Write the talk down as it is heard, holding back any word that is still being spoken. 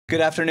Good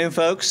afternoon,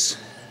 folks.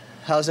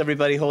 How's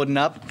everybody holding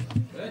up?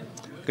 Good.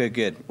 Good,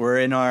 good. We're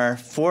in our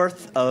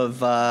fourth of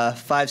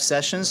 5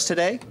 sessions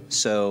today,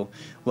 so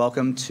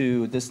welcome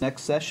to this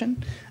next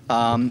session.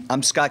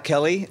 I'm Scott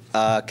Kelly,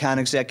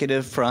 account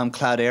executive from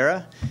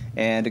Cloudera,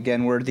 and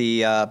again, we're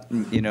the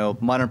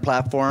modern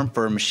platform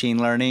for machine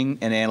learning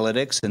and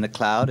analytics in the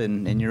cloud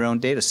and in your own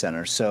data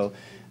center. So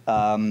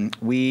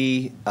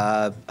we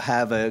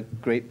have a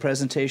great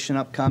presentation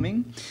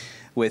upcoming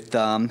with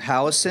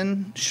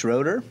Howison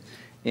Schroeder,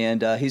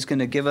 and he's going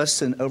to give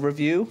us an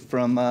overview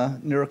from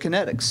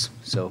NeuroKinetics.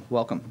 So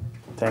welcome.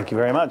 Thank you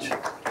very much.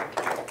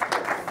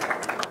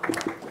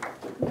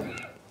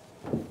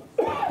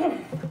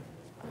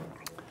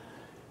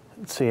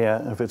 Let's see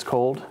if it's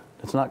cold.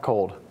 It's not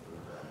cold.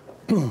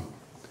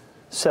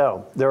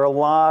 So there are a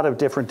lot of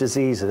different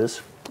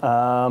diseases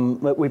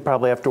that we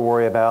probably have to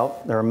worry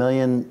about. There are 1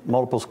 million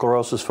multiple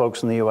sclerosis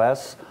folks in the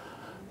US, 1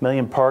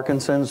 million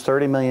Parkinson's,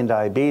 30 million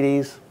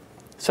diabetes,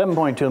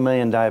 7.2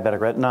 million diabetic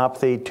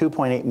retinopathy,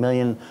 2.8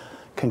 million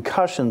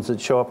concussions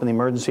that show up in the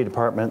emergency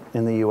department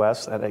in the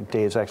US. That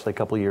data is actually a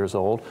couple years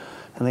old.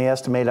 And they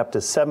estimate up to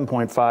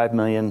 7.5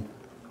 million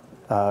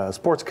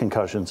sports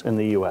concussions in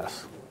the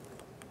US.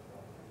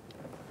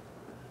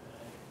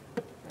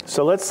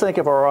 So let's think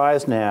of our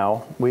eyes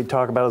now. We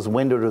talk about it as a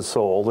window to the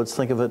soul. Let's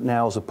think of it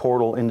now as a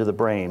portal into the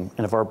brain.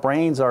 And if our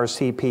brain's our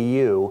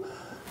CPU,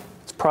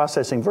 it's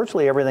processing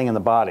virtually everything in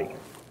the body.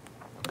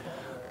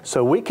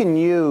 So we can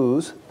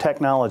use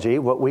technology,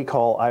 what we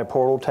call eye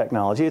portal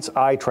technology. It's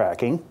eye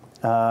tracking.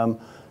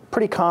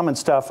 Pretty common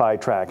stuff, eye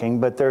tracking,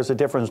 but there's a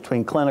difference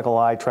between clinical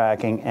eye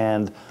tracking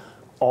and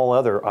all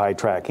other eye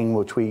tracking,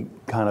 which we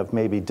kind of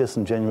maybe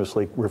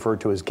disingenuously refer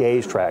to as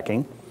gaze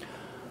tracking.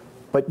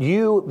 But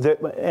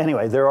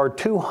anyway, there are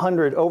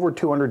over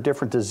 200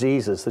 different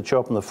diseases that show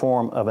up in the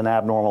form of an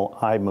abnormal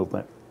eye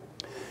movement.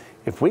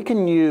 If we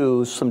can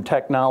use some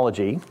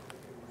technology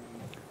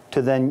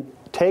to then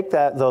take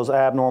those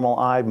abnormal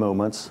eye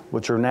movements,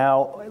 which are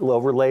now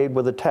overlaid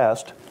with a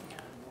test,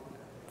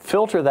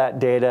 filter that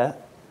data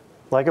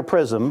like a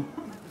prism,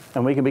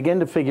 and we can begin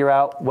to figure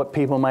out what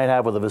people might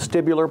have with a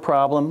vestibular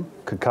problem,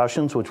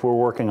 concussions, which we're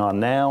working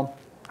on now,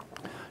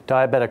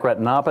 diabetic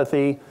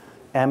retinopathy,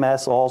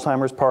 MS,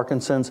 Alzheimer's,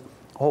 Parkinson's,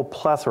 a whole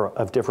plethora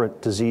of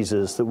different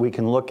diseases that we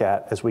can look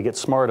at as we get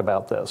smart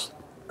about this.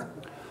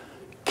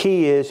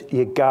 Key is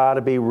you got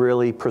to be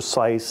really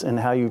precise in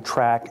how you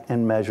track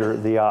and measure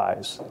the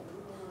eyes,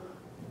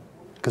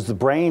 because the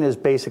brain is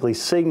basically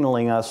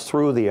signaling us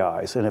through the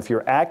eyes. And if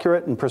you're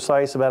accurate and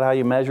precise about how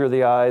you measure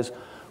the eyes,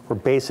 we're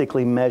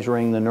basically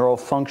measuring the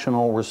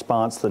neurofunctional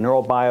response, the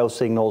neural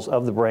biosignals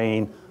of the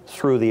brain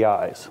through the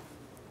eyes.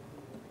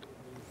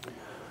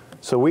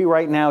 So we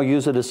right now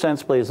use it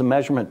ostensibly as a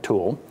measurement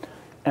tool,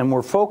 and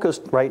we're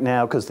focused right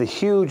now because the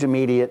huge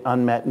immediate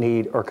unmet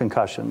need are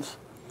concussions.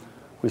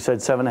 We said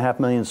 7.5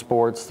 million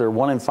sports. There are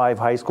 1 in 5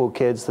 high school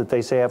kids that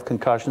they say have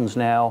concussions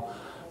now.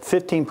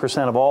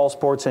 15% of all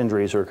sports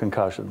injuries are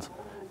concussions,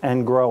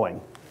 and growing.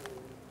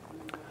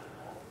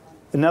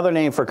 Another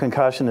name for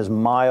concussion is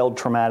mild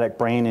traumatic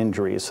brain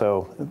injury.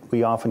 So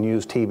we often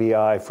use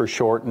TBI for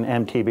short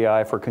and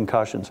MTBI for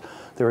concussions.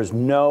 There is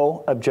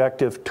no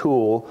objective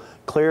tool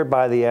cleared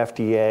by the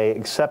FDA,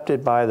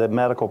 accepted by the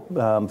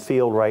medical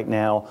field right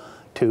now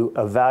to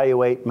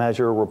evaluate,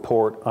 measure,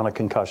 report on a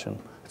concussion.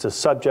 It's a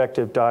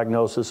subjective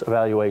diagnosis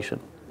evaluation.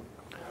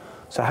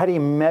 So how do you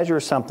measure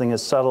something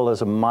as subtle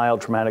as a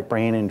mild traumatic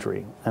brain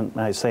injury? And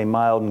I say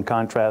mild in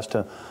contrast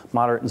to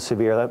moderate and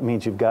severe. That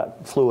means you've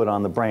got fluid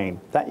on the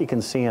brain. That you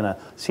can see in a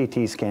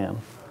CT scan.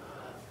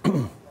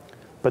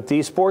 But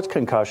these sports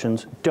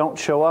concussions don't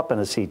show up in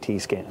a CT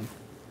scan.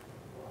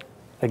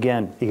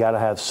 Again, you got to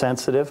have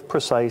sensitive,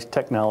 precise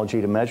technology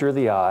to measure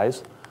the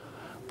eyes.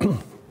 And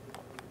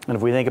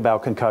if we think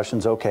about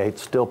concussions, okay,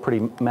 it's still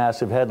pretty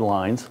massive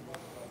headlines.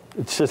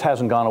 It just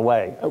hasn't gone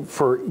away.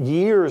 For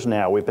years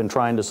now, we've been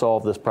trying to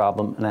solve this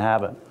problem and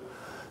haven't.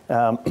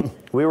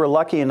 We were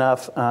lucky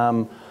enough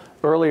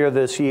earlier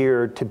this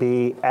year to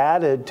be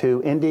added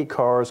to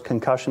IndyCar's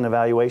concussion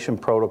evaluation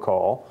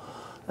protocol.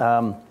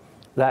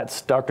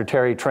 That's Dr.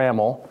 Terry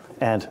Trammell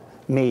and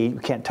me. You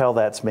can't tell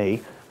that's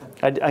me.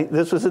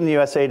 This was in the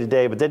USA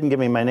Today, but didn't give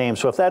me my name.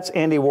 So if that's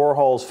Andy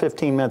Warhol's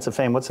 15 minutes of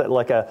fame, what's that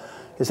like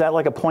is that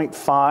like a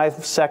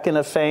 0.5 second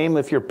of fame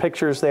if your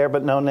picture's there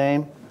but no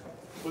name?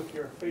 With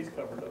your face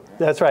covered up.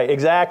 That's right,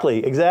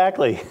 exactly.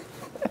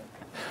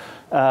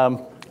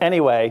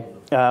 Anyway,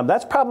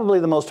 that's probably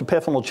the most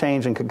epiphanal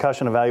change in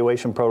concussion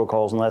evaluation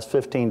protocols in the last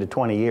 15 to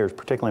 20 years,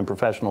 particularly in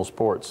professional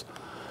sports.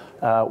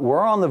 We're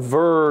on the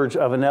verge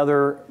of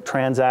another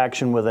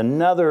transaction with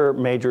another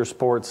major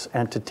sports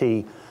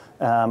entity.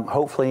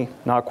 Hopefully,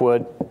 knock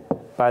wood,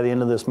 by the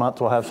end of this month,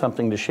 we'll have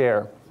something to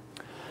share.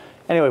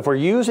 Anyway, if we're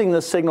using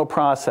this signal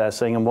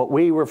processing and what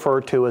we refer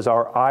to as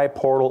our eye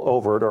portal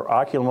overt or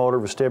oculomotor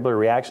vestibular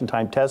reaction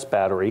time test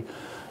battery,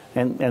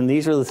 and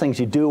these are the things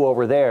you do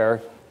over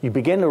there, you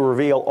begin to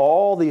reveal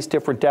all these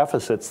different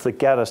deficits that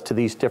get us to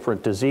these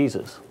different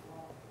diseases.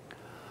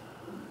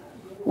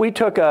 We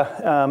took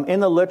in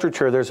the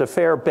literature, there's a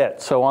fair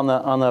bit. So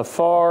on the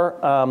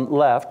far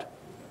left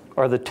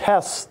are the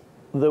tests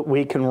that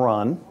we can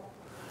run.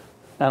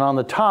 And on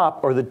the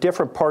top are the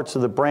different parts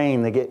of the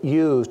brain that get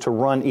used to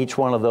run each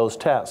one of those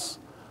tests.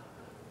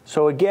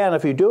 So again,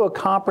 if you do a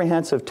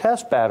comprehensive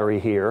test battery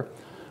here,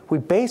 we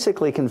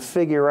basically can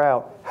figure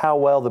out how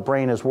well the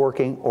brain is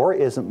working or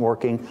isn't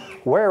working,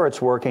 where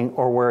it's working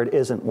or where it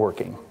isn't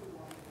working.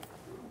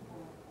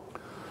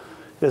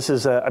 This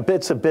is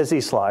it's a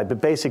busy slide,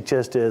 but basic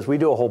gist is we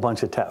do a whole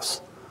bunch of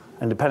tests.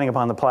 And depending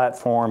upon the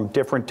platform,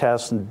 different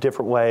tests in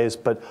different ways,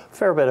 but a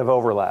fair bit of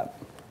overlap.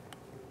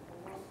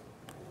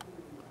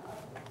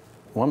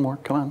 One more,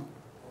 come on.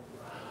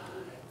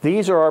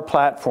 These are our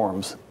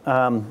platforms.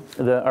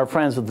 Our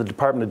friends at the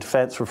Department of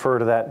Defense refer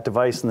to that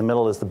device in the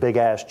middle as the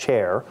big-ass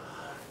chair.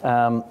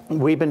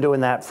 We've been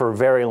doing that for a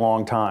very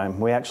long time.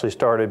 We actually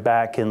started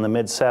back in the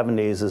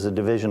mid-'70s as a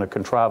division of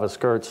Contrava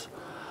skirts.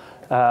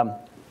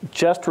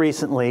 Just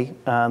recently,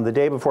 the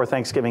day before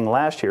Thanksgiving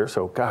last year,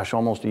 so gosh,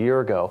 almost a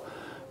year ago,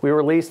 we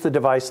released the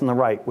device on the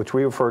right, which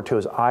we refer to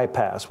as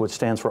iPass, which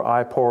stands for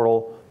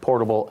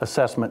Portable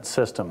Assessment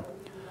System.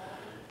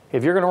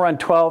 If you're going to run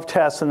 12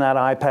 tests in that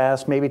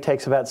iPass, maybe it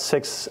takes about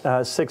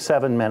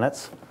 7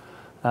 minutes.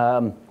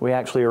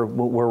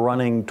 We're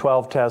running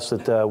 12 tests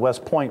at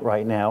West Point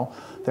right now.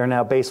 They're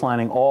now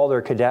baselining all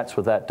their cadets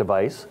with that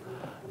device.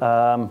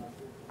 And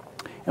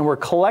we're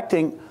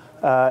collecting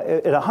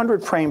at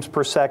 100 frames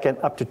per second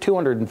up to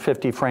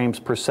 250 frames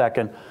per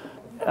second,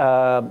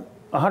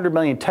 100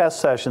 million test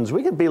sessions.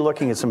 We could be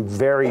looking at some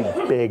very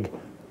big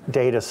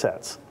data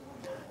sets.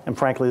 And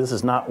frankly, this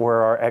is not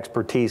where our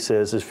expertise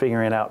is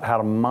figuring out how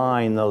to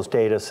mine those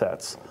data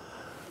sets.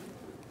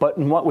 But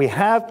in what we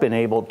have been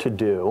able to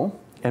do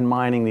in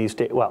mining these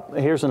data, well,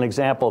 here's an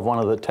example of one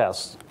of the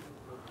tests.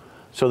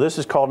 So this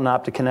is called an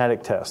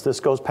optokinetic test. This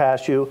goes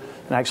past you,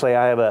 and actually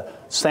I have a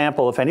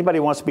sample. If anybody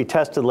wants to be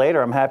tested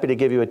later, I'm happy to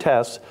give you a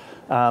test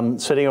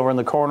sitting over in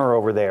the corner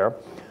over there.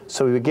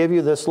 So we give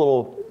you this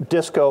little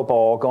disco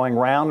ball going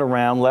round and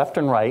round, left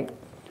and right.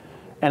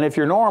 And if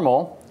you're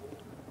normal,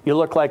 you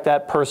look like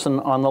that person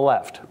on the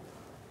left.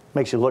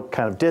 Makes you look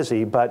kind of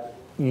dizzy, but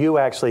you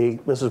actually,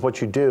 this is what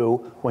you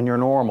do when you're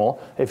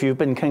normal. If you've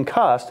been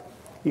concussed,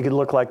 you could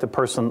look like the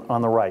person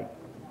on the right.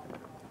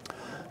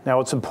 Now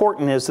what's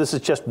important is this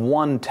is just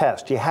one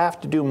test. You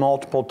have to do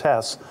multiple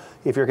tests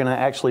if you're going to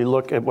actually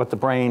look at what the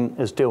brain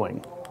is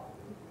doing.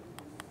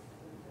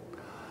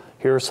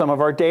 Here are some of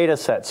our data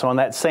sets. So on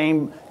that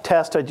same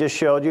test I just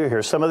showed you,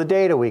 here's some of the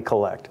data we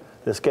collect.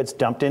 This gets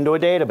dumped into a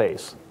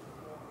database.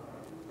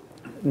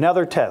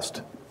 Another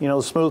test, you know,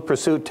 the smooth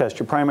pursuit test,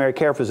 your primary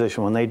care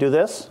physician, when they do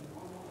this,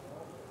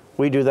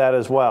 we do that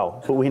as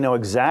well. But we know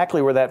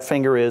exactly where that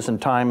finger is in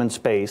time and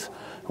space.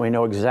 We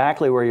know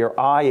exactly where your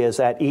eye is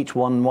at each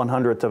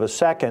 1/100th of a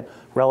second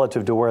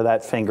relative to where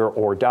that finger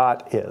or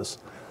dot is.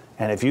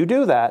 And if you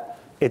do that,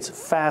 it's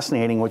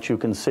fascinating what you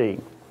can see.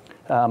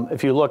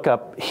 If you look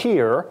up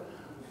here,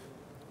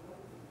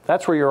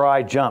 that's where your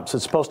eye jumps.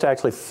 It's supposed to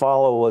actually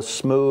follow a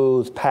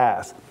smooth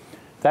path.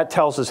 That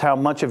tells us how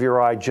much of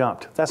your eye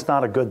jumped. That's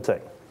not a good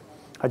thing.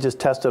 I just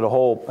tested a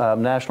whole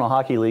National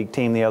Hockey League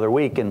team the other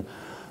week, and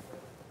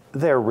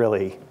they're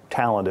really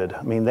talented.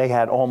 I mean, they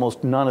had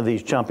almost none of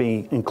these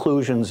jumpy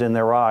inclusions in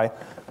their eye.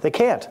 They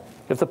can't.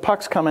 If the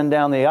puck's coming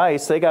down the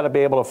ice, they got to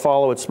be able to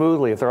follow it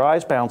smoothly. If their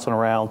eye's bouncing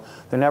around,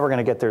 they're never going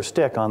to get their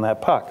stick on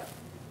that puck.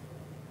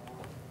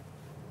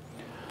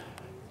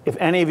 If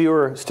any of you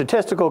are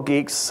statistical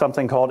geeks,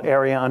 something called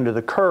area under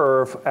the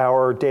curve,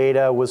 our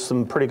data with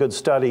some pretty good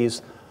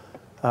studies,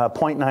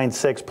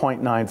 0.96,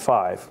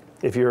 0.95.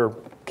 If you're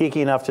geeky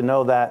enough to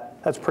know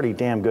that, that's pretty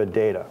damn good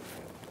data.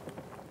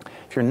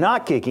 If you're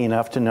not geeky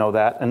enough to know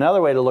that,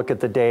 another way to look at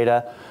the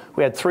data,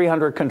 we had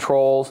 300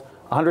 controls,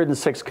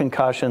 106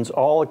 concussions,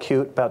 all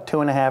acute, about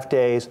 2.5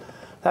 days.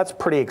 That's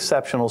pretty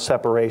exceptional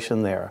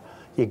separation there.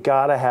 You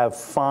gotta have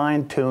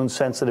fine-tuned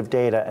sensitive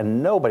data,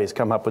 and nobody's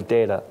come up with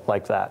data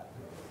like that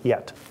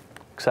yet,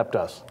 except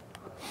us.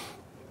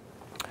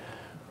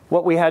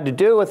 What we had to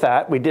do with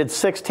that, we did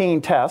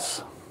 16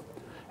 tests,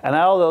 and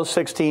out of those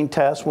 16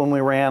 tests, when we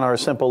ran our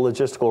simple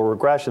logistical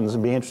regressions,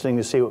 it'd be interesting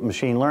to see what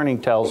machine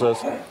learning tells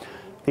us.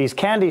 These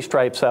candy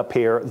stripes up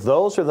here,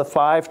 those are the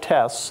 5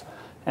 tests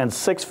and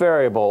 6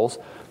 variables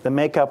that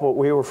make up what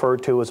we refer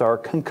to as our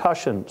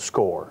concussion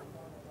score.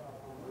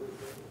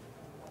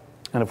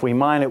 And if we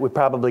mine it, we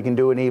probably can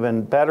do an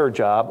even better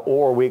job,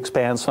 or we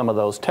expand some of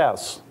those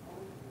tests.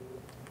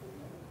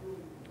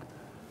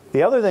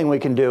 The other thing we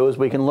can do is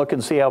we can look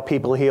and see how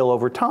people heal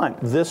over time.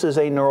 This is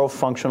a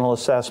neurofunctional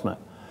assessment.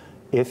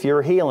 If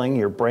you're healing,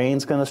 your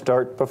brain's going to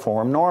start to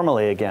perform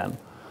normally again.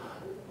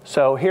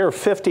 So here are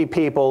 50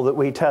 people that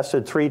we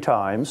tested 3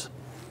 times.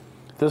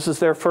 This is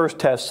their first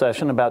test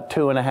session about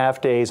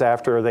 2.5 days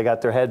after they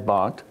got their head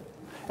bonked,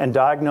 and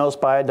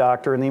diagnosed by a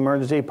doctor in the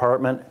emergency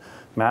department,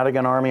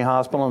 Madigan Army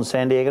Hospital and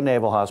San Diego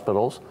Naval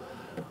Hospitals.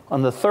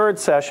 On the 3rd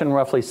session,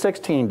 roughly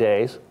 16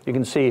 days, you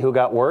can see who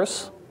got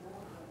worse,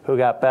 who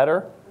got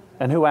better,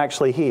 and who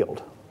actually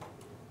healed.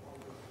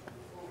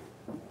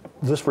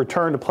 this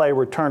return to play,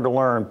 return to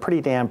learn,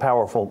 pretty damn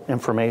powerful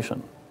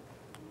information.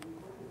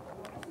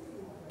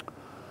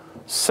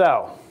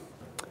 So,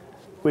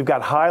 we've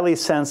got highly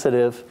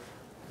sensitive,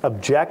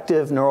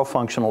 objective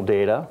neurofunctional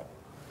data,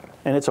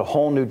 and it's a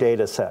whole new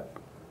data set.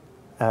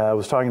 I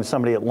was talking to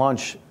somebody at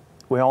lunch.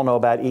 We all know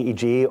about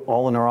EEG.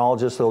 All the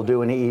neurologists will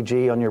do an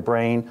EEG on your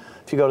brain.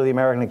 If you go to the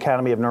American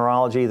Academy of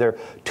Neurology, there are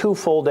 2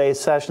 full-day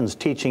sessions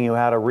teaching you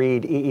how to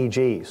read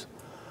EEGs.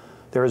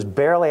 There is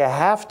barely a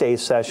half-day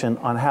session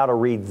on how to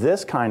read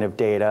this kind of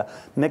data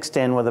mixed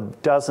in with a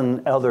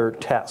dozen other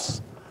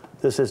tests.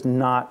 This is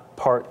not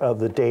part of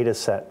the data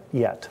set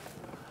yet.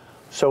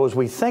 So as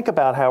we think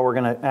about how we're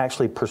going to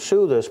actually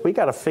pursue this, we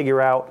got to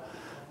figure out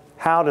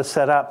how to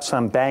set up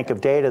some bank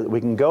of data that we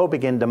can go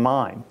begin to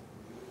mine.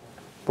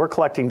 We're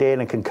collecting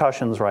data in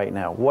concussions right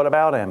now. What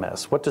about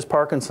MS? What does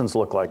Parkinson's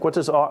look like? What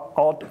does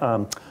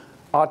autism,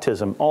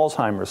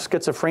 Alzheimer's,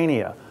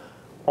 schizophrenia?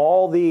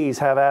 All these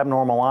have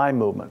abnormal eye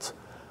movements.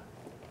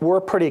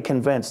 We're pretty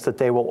convinced that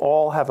they will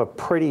all have a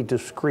pretty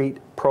discrete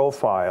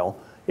profile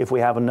if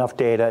we have enough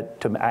data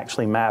to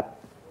actually map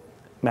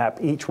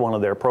each one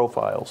of their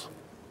profiles.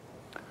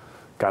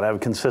 Got to have a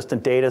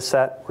consistent data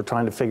set. We're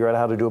trying to figure out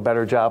how to do a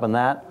better job on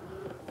that.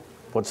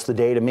 What's the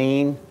data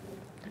mean?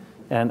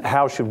 And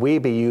how should we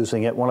be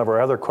using it? One of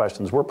our other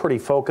questions. We're pretty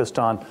focused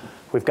on,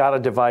 we've got a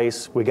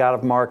device, we got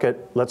a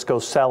market, let's go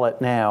sell it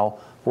now,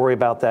 worry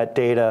about that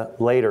data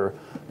later.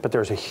 But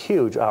there's a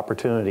huge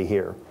opportunity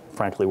here.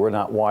 Frankly, we're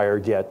not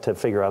wired yet to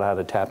figure out how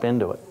to tap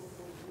into it.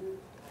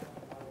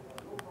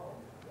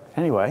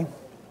 Anyway,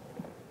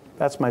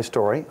 that's my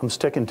story. I'm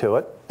sticking to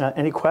it.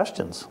 Any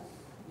questions?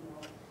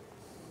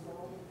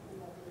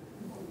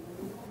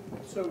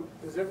 So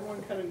does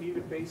everyone kind of need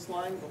a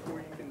baseline before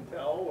you can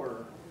tell,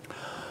 or?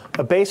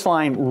 A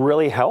baseline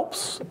really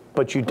helps,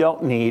 but you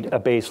don't need a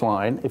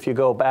baseline. If you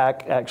go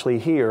back actually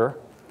here,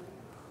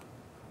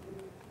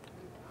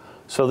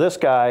 so this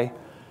guy,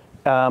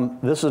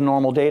 this is a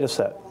normal data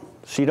set.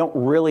 So you don't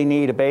really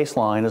need a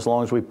baseline as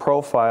long as we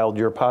profiled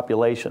your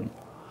population.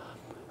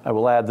 I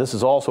will add, this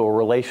is also a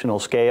relational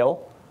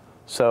scale.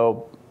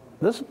 So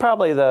this is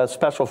probably the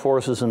special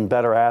forces and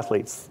better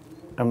athletes.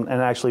 And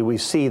actually we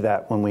see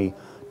that when we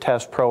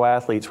test pro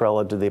athletes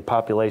relative to the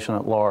population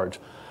at large.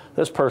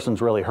 This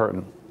person's really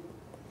hurting.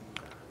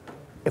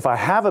 If I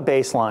have a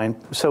baseline,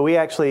 so we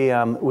actually,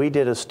 we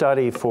did a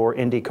study for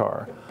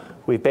IndyCar.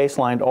 We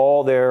baselined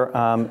all their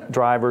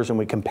drivers and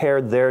we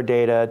compared their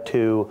data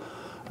to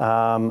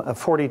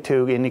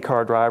 42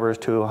 IndyCar drivers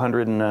to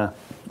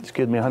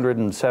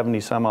 170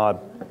 some odd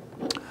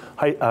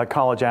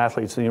college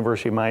athletes at the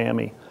University of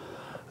Miami.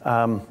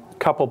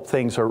 Couple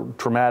things are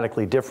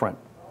dramatically different.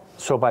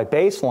 So by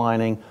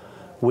baselining,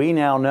 we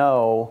now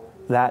know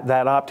that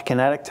that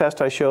optokinetic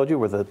test I showed you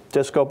with a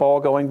disco ball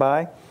going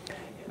by,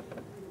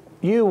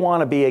 you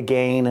want to be a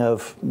gain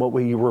of what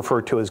we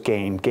refer to as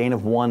gain. Gain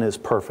of 1 is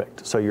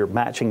perfect. So you're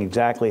matching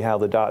exactly how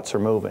the dots are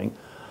moving.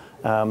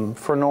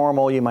 For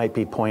normal, you might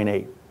be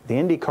 0.8. The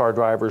IndyCar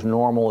driver's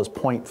normal is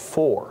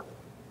 0.4.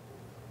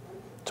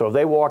 So if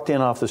they walked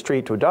in off the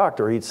street to a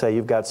doctor, he'd say,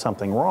 you've got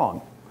something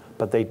wrong.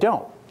 But they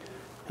don't.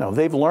 You know,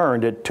 they've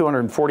learned at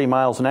 240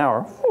 miles an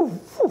hour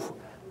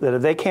that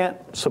if they can't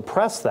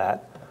suppress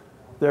that,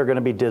 they're going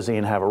to be dizzy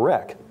and have a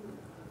wreck.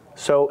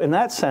 So in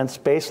that sense,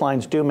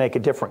 baselines do make a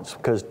difference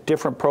because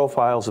different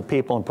profiles of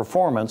people and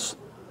performance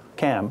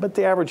can. But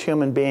the average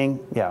human being,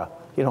 yeah,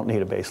 you don't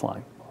need a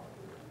baseline.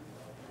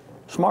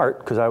 Smart,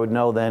 because I would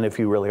know then if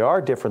you really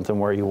are different than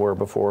where you were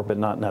before, but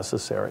not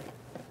necessary.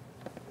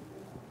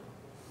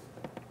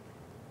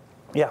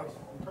 Yeah?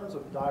 In terms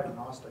of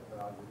diagnostic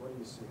value, what do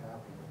you see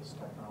happening with this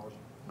technology?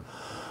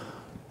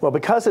 Well,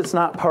 because it's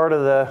not part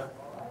of the,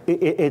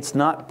 it's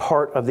not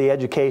part of the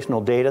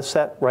educational data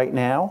set right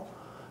now,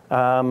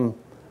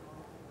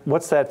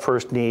 what's that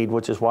first need,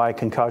 which is why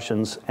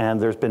concussions, and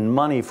there's been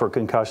money for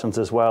concussions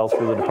as well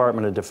through the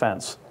Department of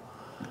Defense.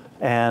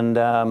 And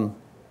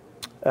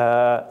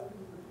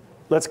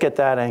let's get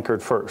that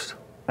anchored first.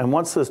 And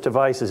once this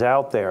device is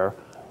out there,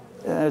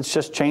 it's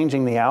just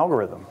changing the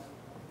algorithm.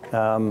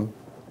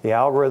 The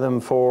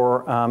algorithm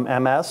for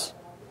MS,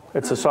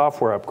 it's a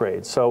software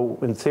upgrade. So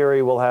in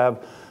theory, we'll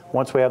have,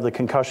 once we have the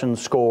concussion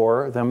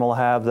score, then we'll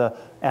have the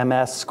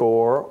MS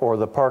score or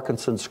the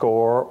Parkinson's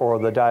score or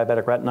the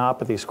diabetic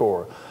retinopathy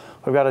score.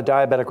 We've got a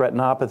diabetic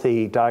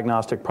retinopathy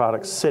diagnostic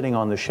product sitting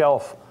on the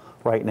shelf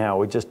right now.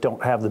 We just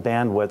don't have the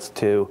bandwidth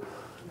to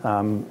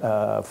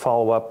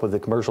follow up with the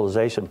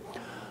commercialization.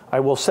 I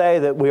will say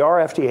that we are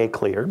FDA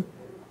cleared.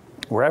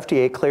 We're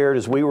FDA cleared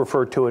as we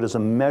refer to it as a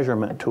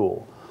measurement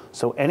tool.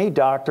 So any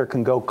doctor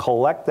can go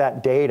collect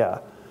that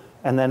data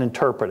and then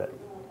interpret it.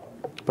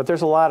 But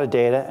there's a lot of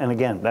data, and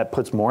again, that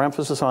puts more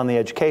emphasis on the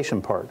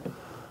education part.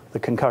 The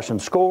concussion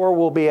score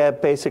will be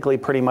basically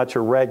pretty much a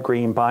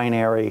red-green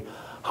binary,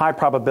 high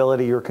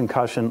probability your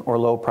concussion or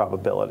low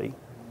probability.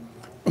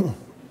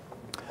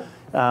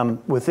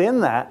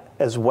 Within that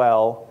as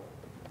well,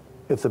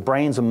 if the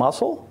brain's a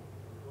muscle,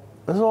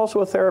 this is also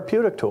a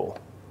therapeutic tool.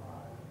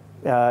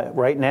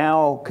 Right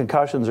now,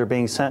 concussions are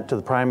being sent to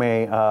the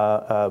primary,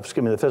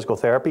 the physical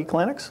therapy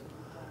clinics.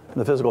 And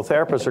the physical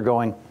therapists are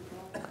going,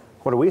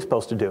 what are we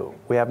supposed to do?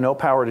 We have no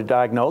power to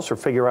diagnose or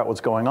figure out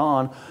what's going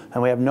on,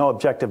 and we have no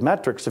objective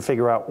metrics to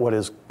figure out what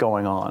is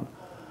going on.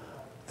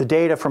 The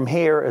data from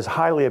here is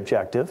highly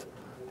objective,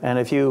 and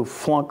if you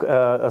flunk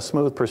a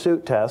smooth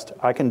pursuit test,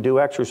 I can do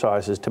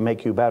exercises to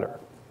make you better.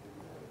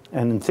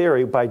 And in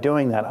theory, by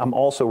doing that, I'm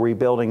also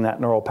rebuilding that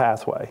neural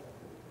pathway.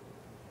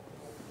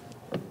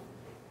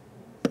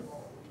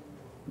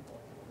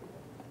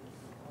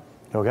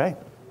 Okay?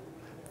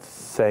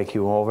 Thank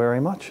you all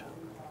very much.